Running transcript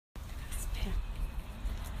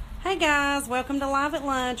Hey guys, welcome to Live at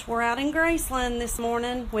Lunch. We're out in Graceland this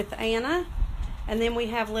morning with Anna, and then we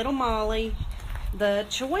have little Molly, the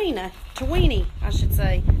Chiweenie, I should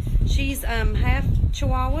say. She's half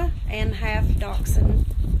Chihuahua and half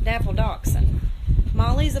Dapple Dachshund.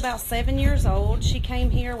 Molly's about 7 years old. She came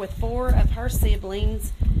here with 4 of her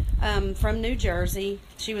siblings from New Jersey.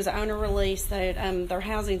 She was owner released. Their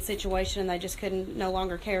housing situation, they just couldn't no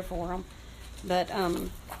longer care for them. But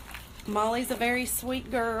Molly's a very sweet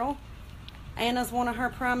girl. Anna's one of her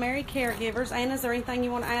primary caregivers. Anna, is there anything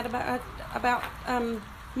you want to add about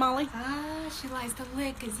Molly? She likes to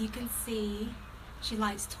lick, as you can see. She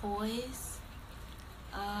likes toys.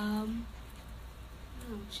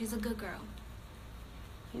 She's a good girl.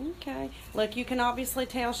 Okay. Look, you can obviously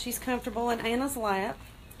tell she's comfortable in Anna's lap.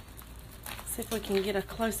 See if we can get a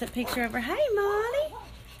close-up picture of her. Hey, Molly.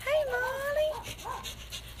 Hey, Molly.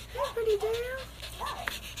 Hey, pretty girl.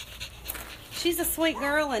 She's a sweet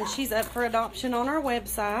girl, and she's up for adoption on our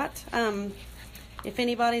website. If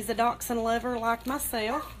anybody's a dachshund lover like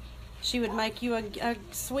myself, she would make you a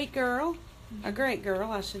sweet girl, a great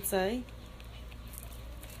girl, I should say.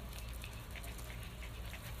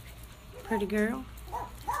 Pretty girl.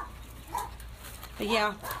 But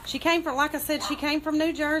yeah, she came from, like I said, she came from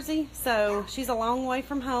New Jersey, so she's a long way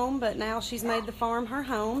from home, but now she's made the farm her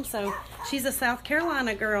home, so she's a South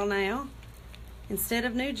Carolina girl now. Instead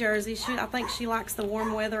of New Jersey, I think she likes the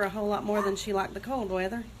warm weather a whole lot more than she liked the cold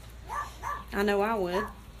weather. I know I would.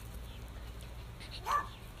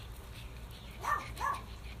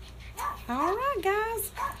 All right,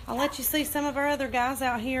 guys. I'll let you see some of our other guys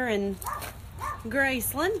out here in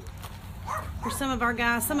Graceland. Here's some of our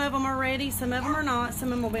guys. Some of them are ready, some of them are not. Some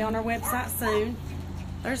of them will be on our website soon.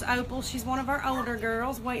 There's Opal. She's one of our older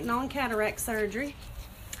girls waiting on cataract surgery.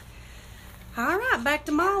 All right, back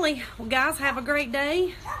to Molly. Well, guys, have a great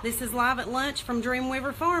day. This is Live at Lunch from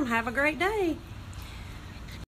Dreamweaver Farm. Have a great day.